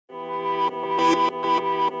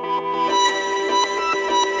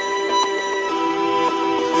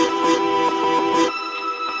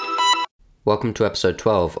Welcome to episode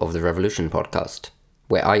 12 of the Revolution podcast,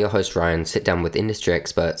 where I, your host Ryan, sit down with industry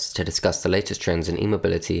experts to discuss the latest trends in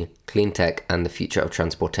e-mobility, clean tech, and the future of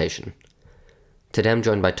transportation. Today I'm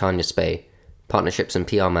joined by Tanya Spee, Partnerships and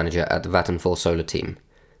PR Manager at the Vattenfall Solar Team,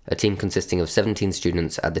 a team consisting of 17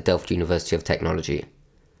 students at the Delft University of Technology.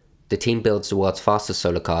 The team builds the world's fastest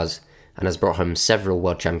solar cars and has brought home several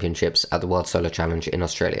world championships at the World Solar Challenge in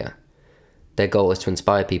Australia. Their goal is to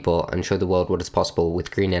inspire people and show the world what is possible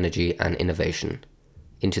with green energy and innovation.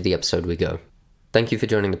 Into the episode we go. Thank you for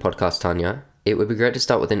joining the podcast, Tanya. It would be great to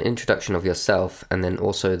start with an introduction of yourself and then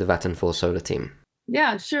also the Vattenfall Solar Team.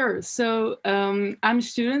 Yeah, sure. So I'm a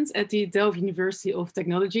student at the Delft University of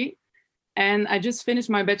Technology, and I just finished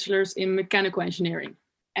my bachelor's in mechanical engineering.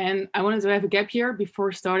 And I wanted to have a gap year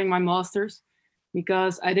before starting my master's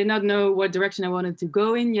because I did not know what direction I wanted to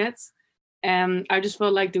go in yet. And I just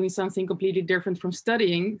felt like doing something completely different from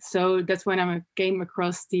studying. So that's when I came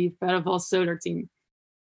across the Vattenfall Solar Team.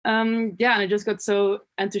 And I just got so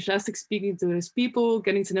enthusiastic speaking to these people,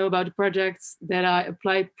 getting to know about the projects, that I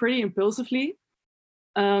applied pretty impulsively.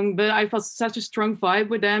 But I felt such a strong vibe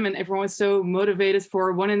with them, and everyone was so motivated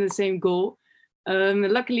for one and the same goal.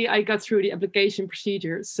 Luckily, I got through the application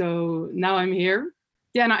procedure, so now I'm here.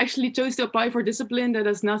 Yeah, and I actually chose to apply for a discipline that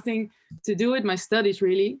has nothing to do with my studies,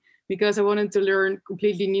 really, because I wanted to learn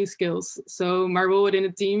completely new skills. So my role within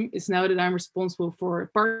the team is now that I'm responsible for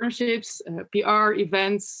partnerships, PR,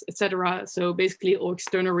 events, etc. So basically all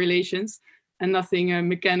external relations and nothing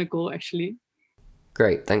mechanical, actually.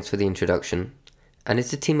 Great, thanks for the introduction. And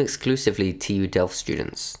is the team exclusively TU Delft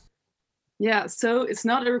students? Yeah, so it's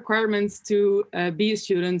not a requirement to be a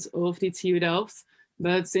student of the TU Delft,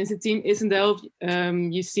 but since the team is in Delft,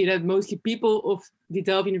 you see that mostly people of the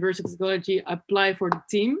Delft University of Technology apply for the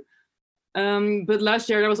team. But last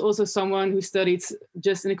year, there was also someone who studied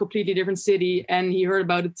just in a completely different city, and he heard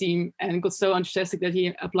about the team and got so enthusiastic that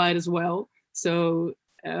he applied as well. So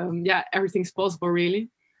everything's possible, really.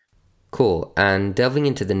 Cool. And delving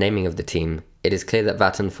into the naming of the team, it is clear that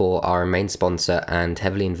Vattenfall are a main sponsor and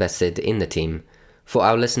heavily invested in the team. For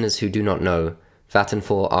our listeners who do not know,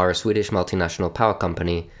 Vattenfall are a Swedish multinational power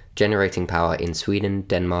company generating power in Sweden,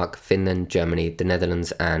 Denmark, Finland, Germany, the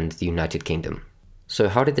Netherlands, and the United Kingdom. So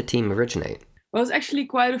how did the team originate? Well, it's actually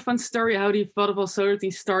quite a fun story how the Vattenfall Solar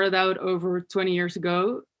Team started out over 20 years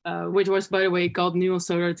ago, which was, by the way, called Nuon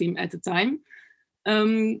Solar Team at the time.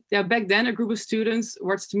 Back then, a group of students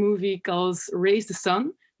watched a movie called Raise the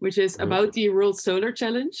Sun, which is about the World Solar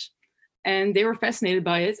Challenge. And they were fascinated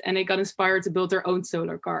by it, and they got inspired to build their own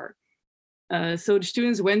solar car. So the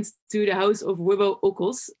students went to the house of Wubbo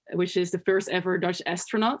Ockels, which is the first ever Dutch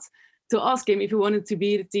astronaut, to ask him if he wanted to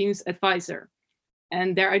be the team's advisor.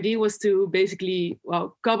 And their idea was to basically,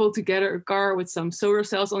 cobble together a car with some solar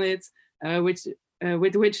cells on it, with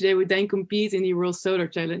which they would then compete in the World Solar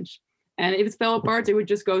Challenge. And if it fell apart, they would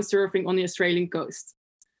just go surfing on the Australian coast.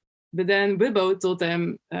 But then Wubbo told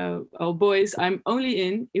them, oh boys, I'm only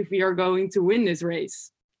in if we are going to win this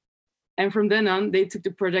race. And from then on, they took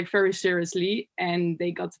the project very seriously, and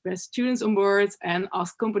they got the best students on board and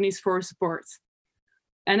asked companies for support.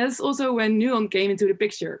 And that's also when Nuon came into the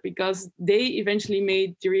picture, because they eventually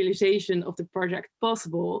made the realization of the project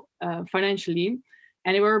possible financially.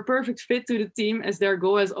 And they were a perfect fit to the team, as their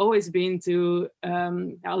goal has always been to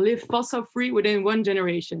live fossil-free within one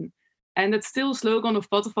generation. And that's still a slogan of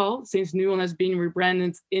Vattenfall, since Nuon has been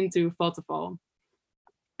rebranded into Vattenfall.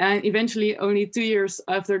 And eventually, only 2 years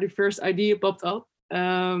after the first idea popped up,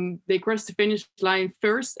 they crossed the finish line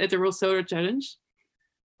first at the World Solar Challenge.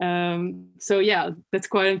 That's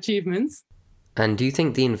quite an achievement. And do you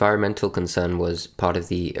think the environmental concern was part of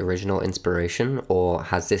the original inspiration, or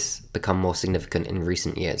has this become more significant in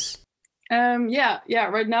recent years?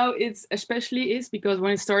 Right now it's especially is because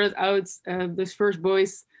when it started out, those first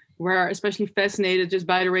boys were especially fascinated just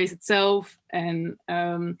by the race itself. And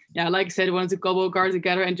like I said, they wanted to cobble a car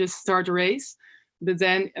together and just start a race. But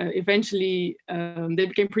then eventually they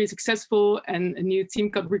became pretty successful, and a new team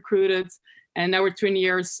got recruited. And now we're 20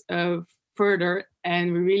 years further,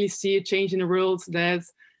 and we really see a change in the world, that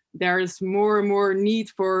there is more and more need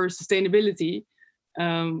for sustainability,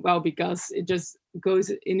 because it just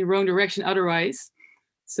goes in the wrong direction otherwise.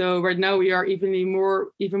 So right now we are even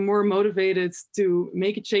more motivated to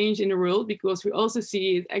make a change in the world, because we also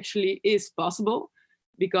see it actually is possible,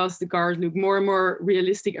 because the cars look more and more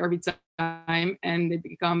realistic every time, and they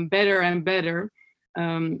become better and better.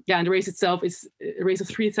 And the race itself is a race of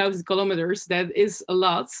 3,000 kilometers. That is a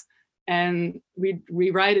lot. And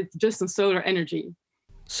we ride it just on solar energy.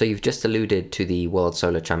 So you've just alluded to the World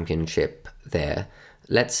Solar Championship there.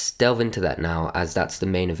 Let's delve into that now, as that's the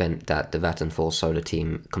main event that the Vattenfall Solar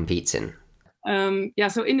Team competes in.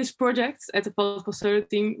 So in this project at the Vattenfall Solar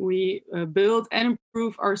Team, we build and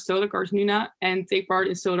improve our solar cars Nuna and take part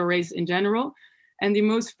in solar races in general. And the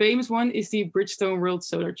most famous one is the Bridgestone World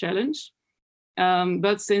Solar Challenge.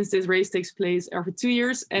 But since this race takes place every 2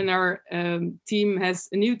 years and our team has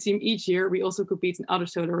a new team each year, we also compete in other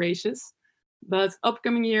solar races. But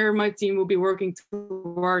upcoming year, my team will be working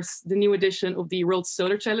towards the new edition of the World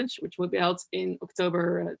Solar Challenge, which will be held in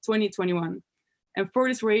October 2021. And for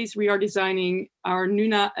this race, we are designing our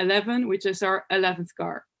Nuna 11, which is our 11th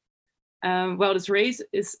car. Well, this race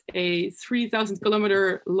is a 3,000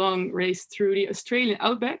 kilometer long race through the Australian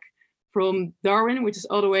outback from Darwin, which is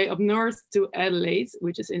all the way up north, to Adelaide,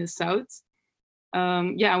 which is in the south.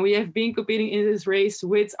 We have been competing in this race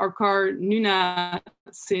with our car Nuna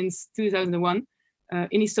since 2001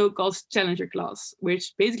 in the so-called Challenger class,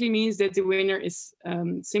 which basically means that the winner is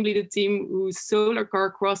simply the team whose solar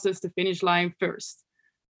car crosses the finish line first.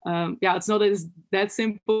 It's not that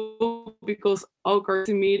simple because all cars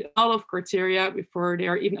meet a lot of criteria before they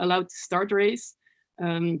are even allowed to start the race.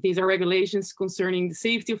 These are regulations concerning the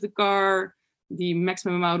safety of the car, the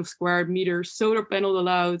maximum amount of square meters solar panel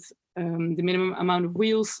allowed, the minimum amount of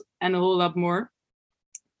wheels, and a whole lot more.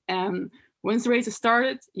 Once the race is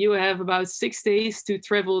started, you have about 6 days to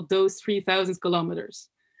travel those 3,000 kilometers.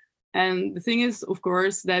 And the thing is, of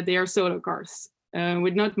course, that they are solar cars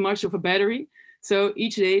with not much of a battery. So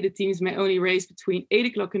each day the teams may only race between 8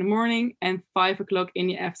 o'clock in the morning and 5 o'clock in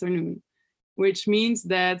the afternoon, which means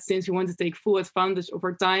that since we want to take full advantage of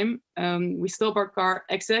our time, we stop our car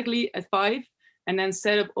exactly at 5 and then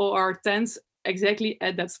set up all our tents exactly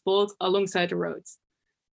at that spot alongside the road.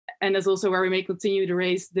 And that's also where we may continue the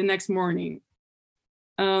race the next morning.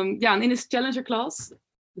 And in this Challenger class,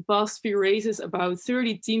 the past few races, about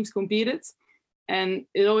 30 teams competed. And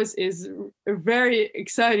it always is a very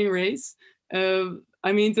exciting race. To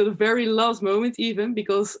the very last moment even,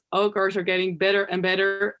 because all cars are getting better and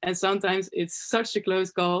better. And sometimes it's such a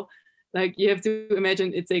close call. Like you have to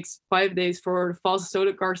imagine it takes 5 days for the fastest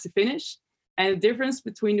solar cars to finish. And the difference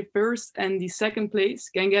between the first and the second place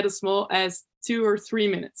can get as small as 2 or 3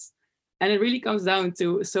 minutes. And it really comes down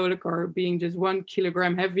to a solar car being just 1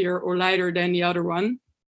 kilogram heavier or lighter than the other one.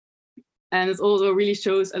 And it also really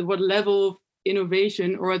shows at what level of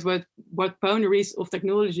innovation or at what boundaries of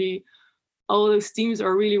technology all those teams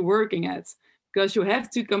are really working at. Because you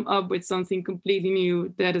have to come up with something completely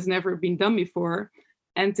new that has never been done before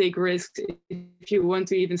and take risks if you want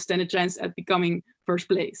to even stand a chance at becoming first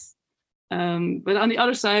place. But on the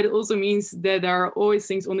other side, it also means that there are always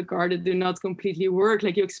things on the car that do not completely work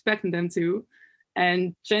like you expect them to.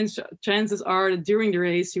 And chances are that during the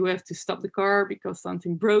race, you have to stop the car because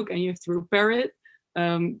something broke and you have to repair it.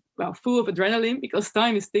 Full of adrenaline because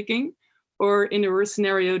time is ticking. Or in the worst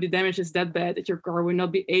scenario, the damage is that bad that your car will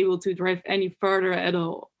not be able to drive any further at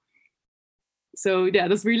all. So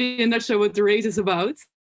that's really in a nutshell what the race is about.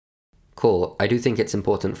 Cool. I do think it's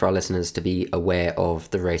important for our listeners to be aware of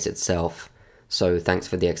the race itself. So thanks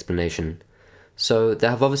for the explanation. So there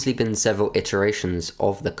have obviously been several iterations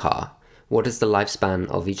of the car. What is the lifespan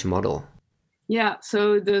of each model? Yeah,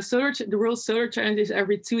 so the World Solar Challenge is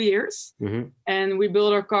every 2 years, and we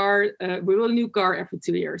build a new car every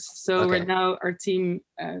 2 years. So Right now our team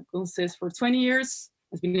consists for 20 years,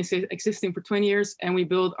 has been existing for 20 years, and we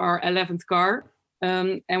build our 11th car.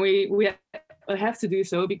 And we have to do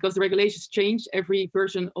so because the regulations change every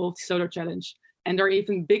version of the Solar Challenge. And there are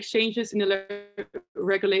even big changes in the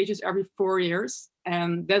regulations every 4 years.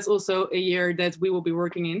 And that's also a year that we will be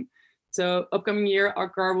working in. So upcoming year, our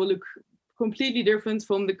car will look completely different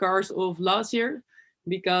from the cars of last year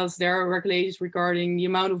because there are regulations regarding the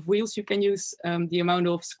amount of wheels you can use, the amount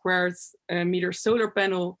of square meter solar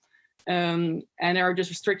panel, and there are just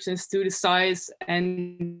restrictions to the size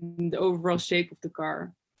and the overall shape of the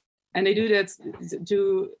car. And they do that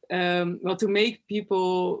to make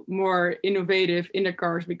people more innovative in their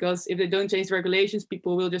cars, because if they don't change the regulations,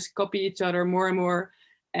 people will just copy each other more and more,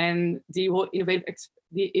 and the whole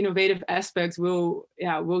innovative aspects will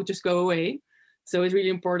just go away. So it's really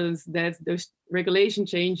important that those regulation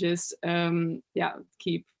changes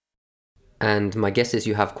keep. And my guess is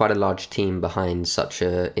you have quite a large team behind such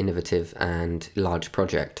an innovative and large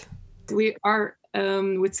project. We are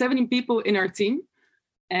with 17 people in our team.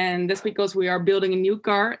 And that's because we are building a new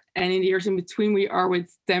car. And in the years in between, we are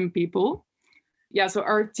with 10 people. Yeah, so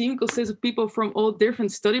our team consists of people from all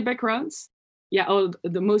different study backgrounds. Yeah,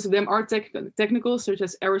 most of them are technical, such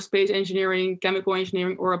as aerospace engineering, chemical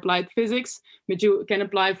engineering, or applied physics. But you can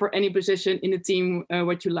apply for any position in the team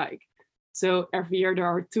what you like. So every year there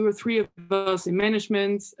are 2 or 3 of us in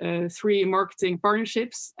management, 3 in marketing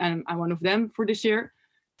partnerships, and I'm one of them for this year.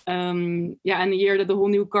 And the year that the whole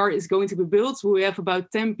new car is going to be built, we have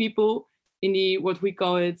about 10 people in the what we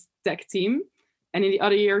call it tech team. And in the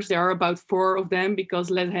other years, there are about 4 of them because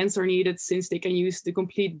less hands are needed since they can use the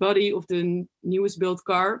complete body of the newest built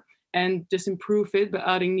car and just improve it by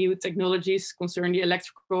adding new technologies concerning the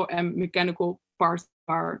electrical and mechanical parts of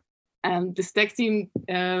the car. And this tech team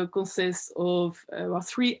consists of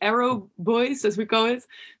 3 aero boys, as we call it,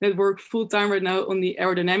 that work full time right now on the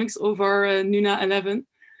aerodynamics of our Nuna 11.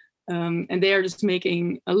 And they are just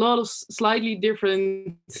making a lot of slightly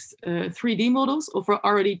different 3D models of our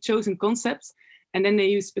already chosen concepts. And then they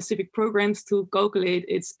use specific programs to calculate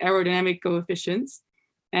its aerodynamic coefficients.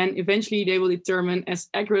 And eventually they will determine as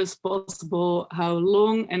accurate as possible how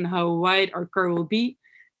long and how wide our car will be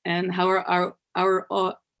and how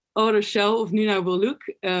our outer shell of Nuna will look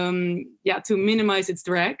to minimize its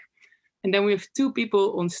drag. And then we have 2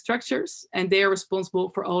 people on structures, and they are responsible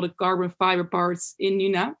for all the carbon fiber parts in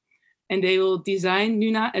Nuna. And they will design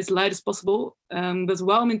Nuna as light as possible, but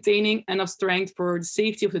while maintaining enough strength for the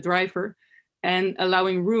safety of the driver and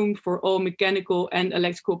allowing room for all mechanical and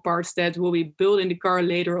electrical parts that will be built in the car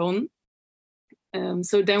later on.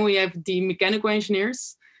 So then we have the mechanical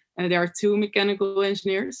engineers. There are 2 mechanical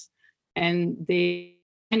engineers, and they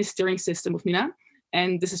design the steering system of Nuna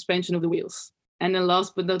and the suspension of the wheels. And then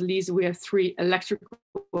last but not least, we have 3 electrical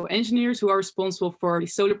engineers who are responsible for the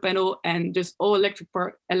solar panel and just all electric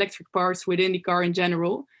parts within the car in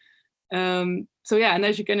general. And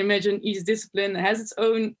as you can imagine, each discipline has its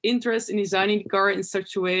own interest in designing the car in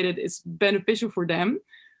such a way that it's beneficial for them.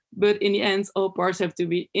 But in the end, all parts have to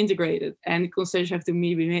be integrated and concessions have to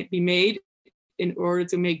be made in order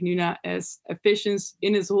to make Nuna as efficient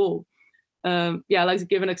in its whole. I'd like to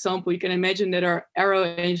give an example. You can imagine that our aero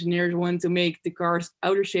engineers want to make the car's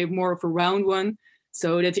outer shape more of a round one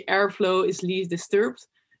so that the airflow is least disturbed,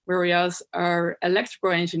 whereas our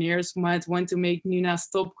electrical engineers might want to make Nuna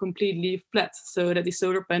stop completely flat so that the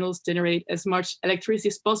solar panels generate as much electricity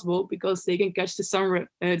as possible because they can catch the sun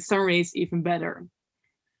rays even better.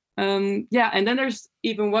 And then there's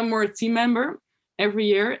even one more team member every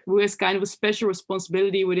year who has kind of a special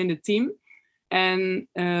responsibility within the team. And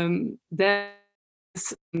and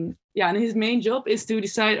his main job is to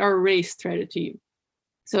decide our race strategy.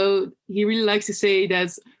 So he really likes to say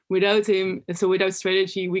that without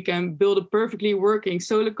strategy, we can build a perfectly working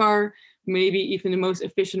solar car, maybe even the most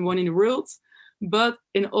efficient one in the world. But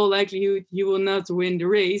in all likelihood, you will not win the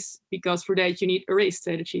race because for that you need a race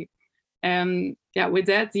strategy. With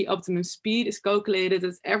that, the optimum speed is calculated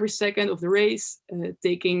at every second of the race,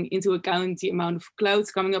 taking into account the amount of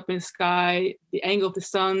clouds coming up in the sky, the angle of the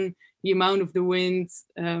sun, the amount of the wind,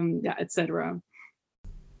 etc.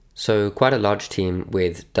 So quite a large team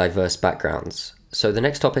with diverse backgrounds. So the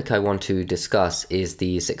next topic I want to discuss is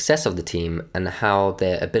the success of the team and how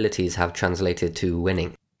their abilities have translated to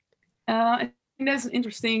winning. I think that's an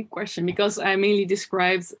interesting question because I mainly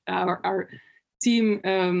described our team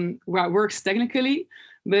works technically,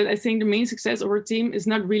 but I think the main success of our team is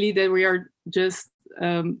not really that we are just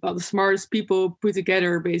the smartest people put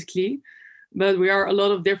together, basically, but we are a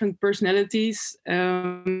lot of different personalities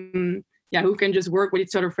who can just work with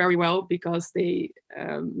each other very well because they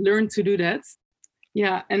learn to do that.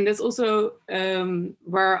 Yeah, and that's also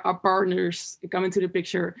where our partners come into the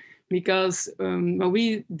picture because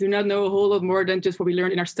we do not know a whole lot more than just what we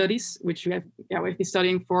learned in our studies, which we've been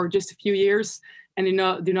studying for just a few years and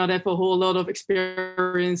do not have a whole lot of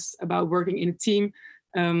experience about working in a team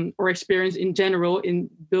or experience in general in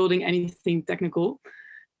building anything technical.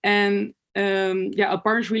 And our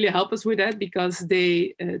partners really help us with that because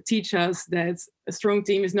they teach us that a strong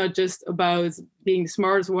team is not just about being the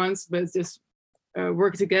smartest ones, but just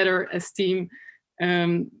work together as team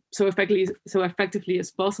so effectively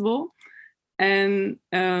as possible. And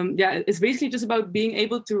it's basically just about being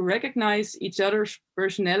able to recognize each other's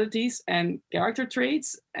personalities and character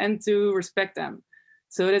traits and to respect them.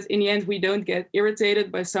 So that in the end, we don't get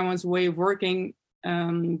irritated by someone's way of working,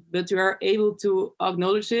 but we are able to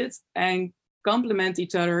acknowledge it and complement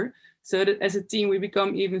each other so that as a team, we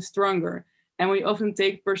become even stronger. And we often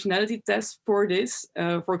take personality tests for this,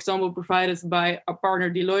 for example, provided by our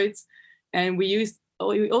partner Deloitte. And we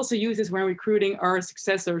also use this when recruiting our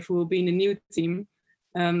successors who will be in the new team,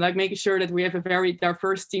 like making sure that we have a very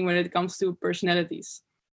diverse team when it comes to personalities.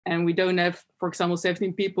 And we don't have, for example,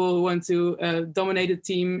 17 people who want to dominate a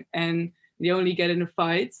team and they only get in a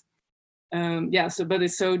fight. But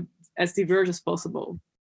it's so as diverse as possible.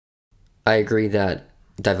 I agree that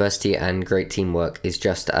diversity and great teamwork is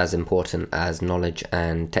just as important as knowledge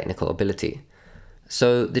and technical ability.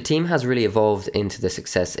 So the team has really evolved into the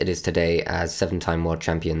success it is today as 7-time world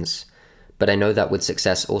champions. but I know that with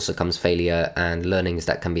success also comes failure and learnings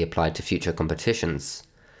that can be applied to future competitions.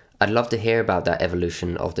 I'd love to hear about that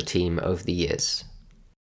evolution of the team over the years.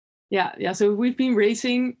 Yeah. So we've been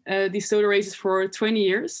racing these solar races for 20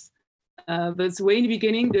 years. But way in the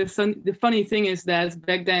beginning, the funny thing is that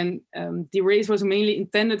back then, the race was mainly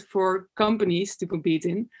intended for companies to compete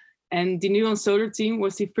in. And the Nuon Solar Team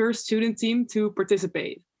was the first student team to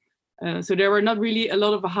participate. So there were not really a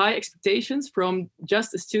lot of high expectations from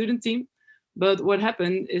just a student team. But what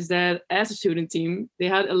happened is that as a student team, they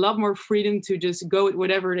had a lot more freedom to just go with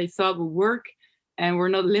whatever they thought would work and were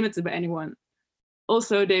not limited by anyone.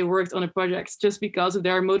 Also, they worked on the projects just because of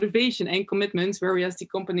their motivation and commitment, whereas the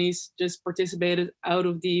companies just participated out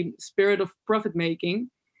of the spirit of profit making.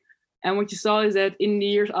 And what you saw is that in the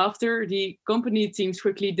years after, the company teams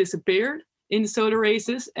quickly disappeared in the solar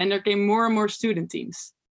races, and there came more and more student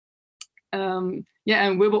teams.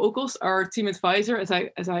 And Wibble Ockels, our team advisor, as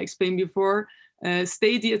I explained before,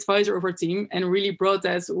 stayed the advisor of our team and really brought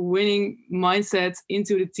that winning mindset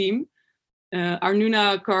into the team. Our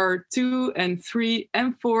Nuna car 2 and 3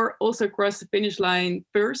 and 4 also crossed the finish line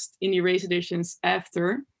first in the race editions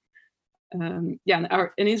after. An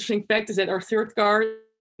interesting fact is that our third car,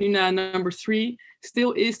 Nuna number 3,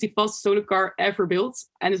 still is the fastest solar car ever built.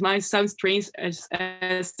 And it might sound strange as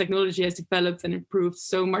technology has developed and improved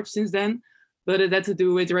so much since then, but it had to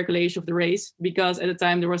do with the regulation of the race, because at the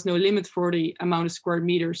time there was no limit for the amount of square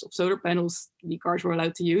meters of solar panels the cars were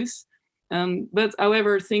allowed to use. But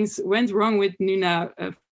however, things went wrong with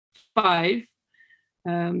Nuna 5.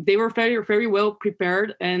 They were very, very well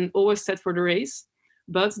prepared and always set for the race.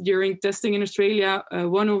 But during testing in Australia,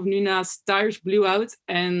 one of Nuna's tires blew out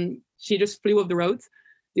and she just flew off the road.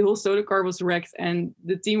 The whole solar car was wrecked, and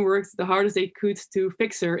the team worked the hardest they could to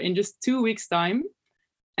fix her in just 2 weeks' time.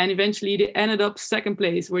 And eventually they ended up second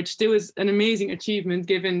place, which still is an amazing achievement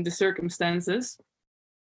given the circumstances.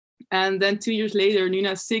 And then 2 years later,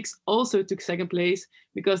 Nuna 6 also took second place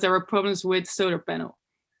because there were problems with solar panel.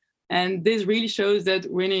 And this really shows that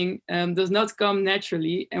winning does not come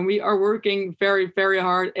naturally. And we are working very, very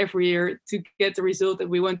hard every year to get the result that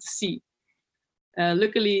we want to see.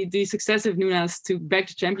 Luckily, the successive Nunas took back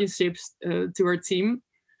the championships to our team.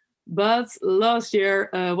 But last year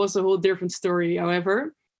was a whole different story,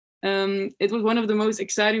 however. It was one of the most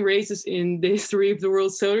exciting races in the history of the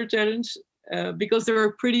World Solar Challenge because there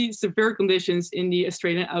were pretty severe conditions in the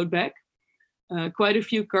Australian outback. Quite a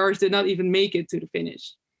few cars did not even make it to the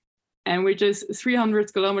finish. And with just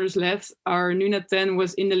 300 kilometers left, our Nuna 10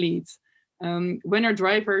 was in the lead. When our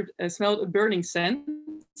driver smelled a burning scent,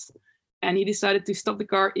 and he decided to stop the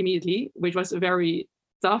car immediately, which was a very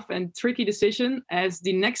tough and tricky decision, as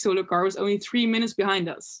the next solar car was only 3 minutes behind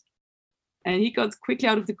us. And he got quickly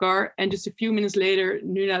out of the car, and just a few minutes later,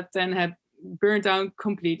 Nuna 10 had burned down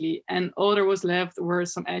completely, and all there was left were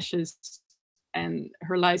some ashes and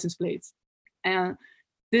her license plate. And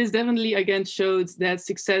this definitely again showed that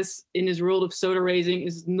success in this world of solar racing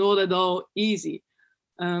is not at all easy.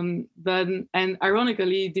 But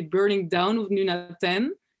ironically, the burning down of Nuna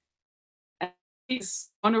 10 is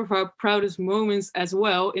one of our proudest moments as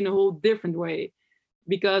well, in a whole different way.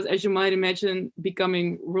 Because as you might imagine,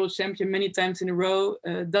 becoming world champion many times in a row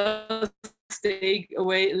does take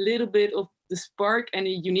away a little bit of the spark and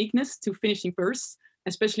the uniqueness to finishing first,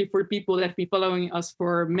 especially for people that have been following us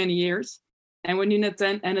for many years. And when Nuna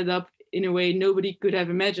 10 ended up in a way nobody could have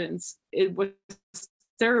imagined, it was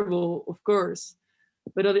terrible, of course.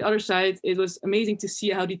 But on the other side, it was amazing to see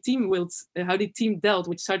how the team dealt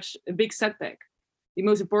with such a big setback. The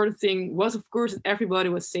most important thing was, of course, that everybody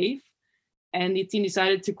was safe. And the team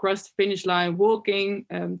decided to cross the finish line walking,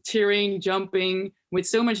 cheering, jumping, with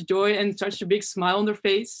so much joy and such a big smile on their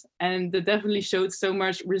face. And that definitely showed so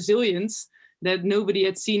much resilience that nobody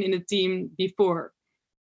had seen in the team before.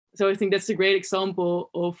 So I think that's a great example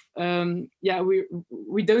of,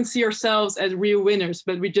 we don't see ourselves as real winners,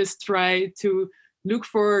 but we just try to look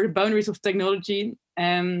for the boundaries of technology.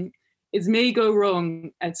 It may go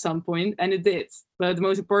wrong at some point, and it did. But the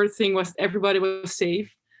most important thing was that everybody was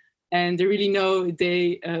safe, and they really know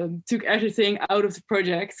they took everything out of the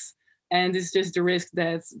project, and it's just the risk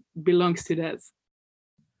that belongs to that.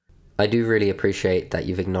 I do really appreciate that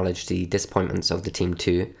you've acknowledged the disappointments of the team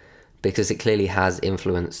too, because it clearly has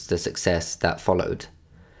influenced the success that followed.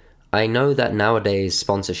 I know that nowadays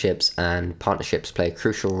sponsorships and partnerships play a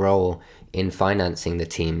crucial role in financing the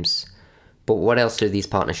teams, but what else do these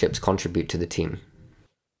partnerships contribute to the team?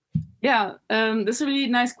 Yeah, that's a really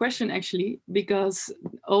nice question, actually, because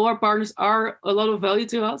all our partners are a lot of value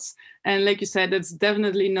to us. And like you said, that's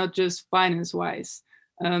definitely not just finance-wise.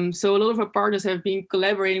 So a lot of our partners have been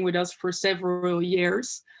collaborating with us for several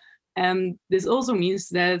years. And this also means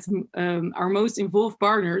that our most involved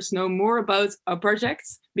partners know more about our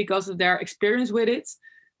projects because of their experience with it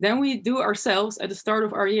than we do ourselves at the start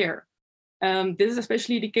of our year. This is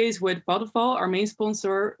especially the case with Vattenfall, our main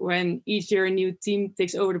sponsor. When each year a new team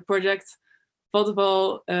takes over the project,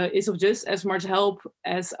 Vattenfall is of just as much help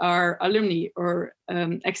as our alumni or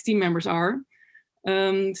ex-team members are.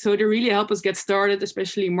 So they really help us get started,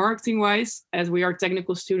 especially marketing-wise, as we are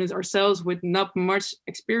technical students ourselves with not much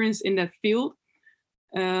experience in that field.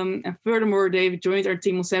 And furthermore, they've joined our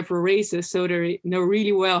team on several races, so they know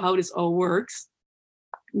really well how this all works.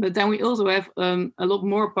 But then we also have a lot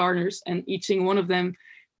more partners, and each single one of them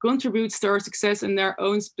contributes to our success in their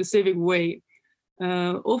own specific way.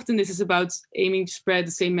 Often this is about aiming to spread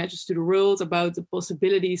the same message to the world about the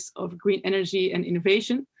possibilities of green energy and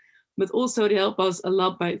innovation, but also they help us a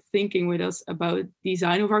lot by thinking with us about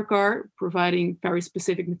design of our car, providing very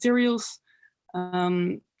specific materials,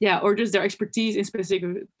 or just their expertise in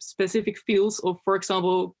specific fields of, for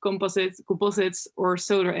example, composites or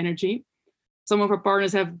solar energy. Some of our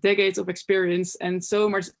partners have decades of experience and so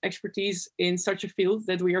much expertise in such a field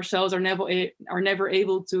that we ourselves are never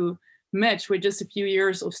able to match with just a few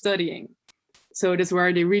years of studying. So that's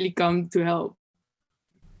where they really come to help.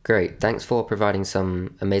 Great, thanks for providing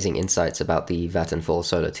some amazing insights about the Vattenfall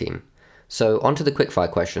Solar Team. So on to the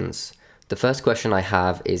quickfire questions. The first question I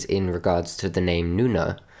have is in regards to the name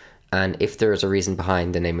Nuna, and if there is a reason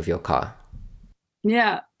behind the name of your car.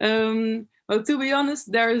 Yeah, well, to be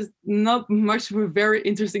honest, there is not much of a very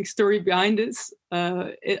interesting story behind this.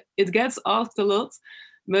 It gets asked a lot,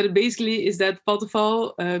 but it basically is that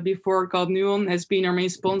Vattenfall, before called Nuon, has been our main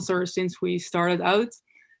sponsor since we started out.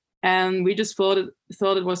 And we just thought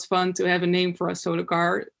it was fun to have a name for a solar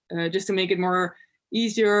car, just to make it more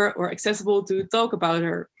easier or accessible to talk about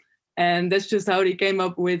her. And that's just how they came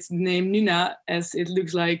up with the name Nuna, as it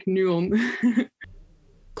looks like Nuon.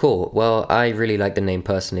 Cool. Well, I really like the name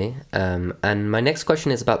personally. And my next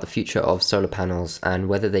question is about the future of solar panels and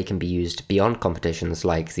whether they can be used beyond competitions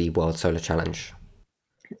like the World Solar Challenge.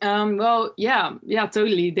 Well, yeah,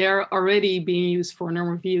 totally. They're already being used for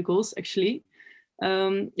normal vehicles, actually.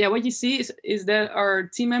 What you see is that our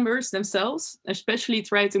team members themselves especially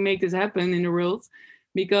try to make this happen in the world,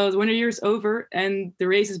 because when the year is over and the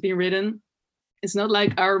race has been ridden, it's not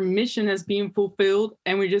like our mission has been fulfilled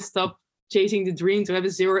and we just stop chasing the dream to have a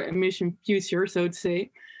zero emission future, so to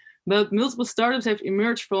say. But multiple startups have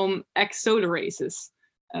emerged from ex-solar races.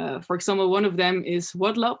 For example, one of them is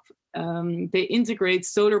Watlab. They integrate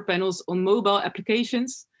solar panels on mobile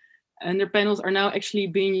applications, and their panels are now actually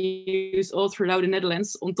being used all throughout the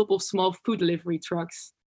Netherlands on top of small food delivery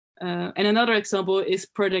trucks. And another example is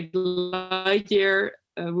Project Lightyear.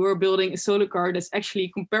 We're building a solar car that's actually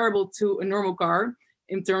comparable to a normal car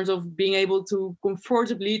in terms of being able to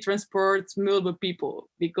comfortably transport multiple people,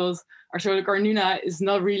 because our solar car Nuna is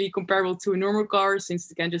not really comparable to a normal car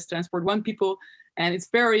since it can just transport one people, and it's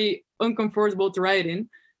very uncomfortable to ride in.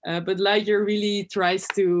 But Lightyear really tries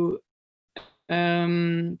to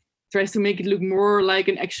make it look more like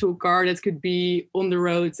an actual car that could be on the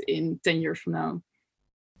road in 10 years from now.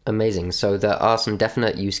 Amazing. So there are some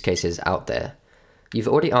definite use cases out there. You've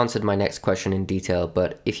already answered my next question in detail,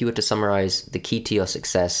 but if you were to summarize the key to your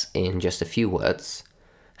success in just a few words,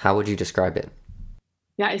 how would you describe it?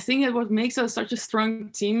 Yeah, I think that what makes us such a strong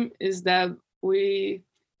team is that we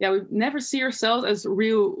never see ourselves as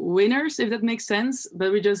real winners, if that makes sense,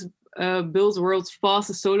 but we just build the world's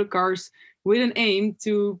fastest solar cars with an aim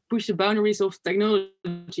to push the boundaries of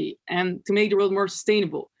technology and to make the world more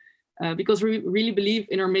sustainable, because we really believe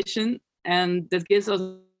in our mission, and that gives us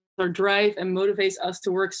our drive and motivates us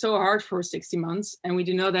to work so hard for 60 months, and we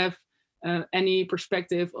do not have any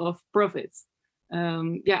perspective of profit.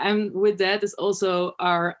 And with that is also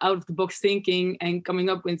our out-of-the-box thinking and coming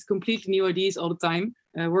up with completely new ideas all the time,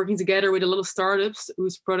 working together with a lot of startups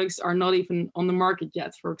whose products are not even on the market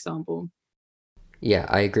yet, for example. Yeah,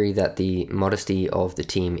 I agree that the modesty of the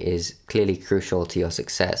team is clearly crucial to your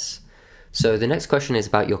success. So the next question is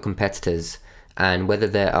about your competitors and whether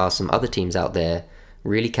there are some other teams out there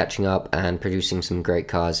really catching up and producing some great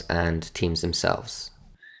cars and teams themselves.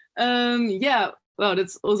 Well,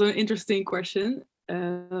 that's also an interesting question.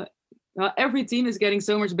 Every team is getting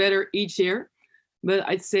so much better each year, but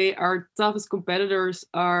I'd say our toughest competitors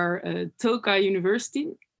are Tokai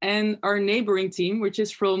University and our neighboring team, which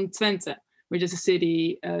is from Twente, which is a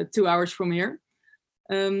city 2 hours from here.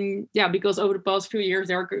 Because over the past few years,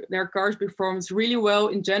 their cars performed really well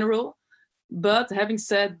in general. But having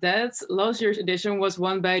said that, last year's edition was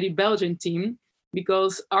won by the Belgian team,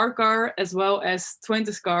 because our car, as well as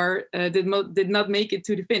Twente's car, did not make it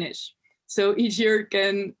to the finish. So each year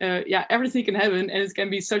everything can happen, and it can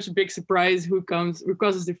be such a big surprise who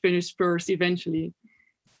causes to finish first eventually.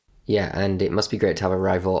 Yeah, and it must be great to have a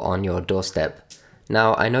rival on your doorstep.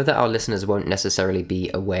 Now, I know that our listeners won't necessarily be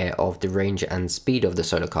aware of the range and speed of the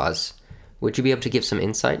solar cars. Would you be able to give some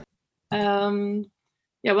insight?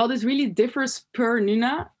 Well, this really differs per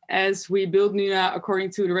Nuna, as we build Nuna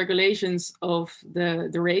according to the regulations of the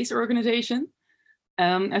race organization.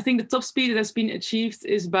 I think the top speed that has been achieved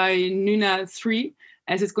is by Nuna 3,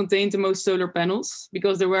 as it contained the most solar panels,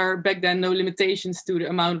 because there were back then no limitations to the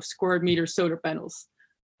amount of square meter solar panels.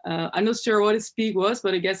 I'm not sure what its speed was,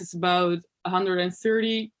 but I guess it's about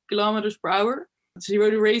 130 kilometers per hour. She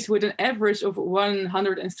rode a race with an average of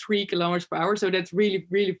 103 kilometers per hour, so that's really,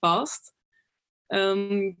 really fast.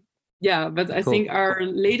 But I think our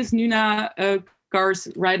latest Nuna cars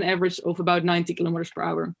ride an average of about 90 kilometers per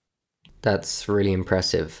hour. That's really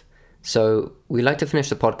impressive. So we like to finish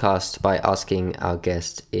the podcast by asking our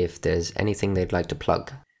guest if there's anything they'd like to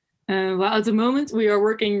plug. At the moment, we are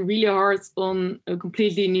working really hard on a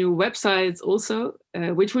completely new website also,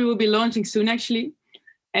 which we will be launching soon, actually.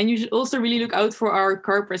 And you should also really look out for our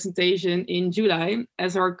car presentation in July,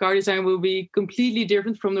 as our car design will be completely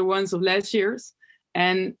different from the ones of last year's.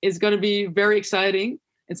 And it's going to be very exciting.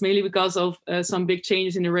 It's mainly because of some big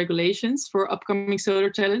changes in the regulations for upcoming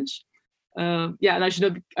Solar Challenge. And I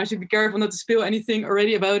should be careful not to spill anything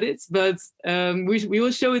already about it, but we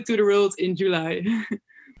will show it to the world in July.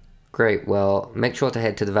 Great. Well, make sure to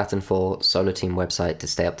head to the Vattenfall Solar Team website to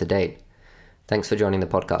stay up to date. Thanks for joining the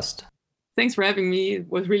podcast. Thanks for having me. It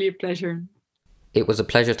was really a pleasure. It was a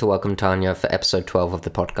pleasure to welcome Tanya for episode 12 of the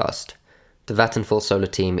podcast. The Vattenfall Solar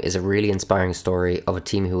Team is a really inspiring story of a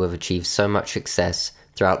team who have achieved so much success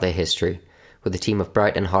throughout their history, with a team of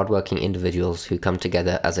bright and hardworking individuals who come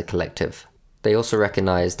together as a collective. They also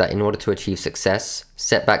recognize that in order to achieve success,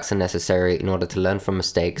 setbacks are necessary in order to learn from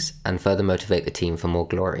mistakes and further motivate the team for more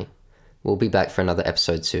glory. We'll be back for another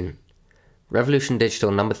episode soon. Revolution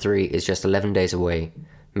Digital number 3 is just 11 days away.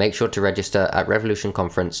 Make sure to register at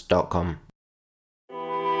revolutionconference.com.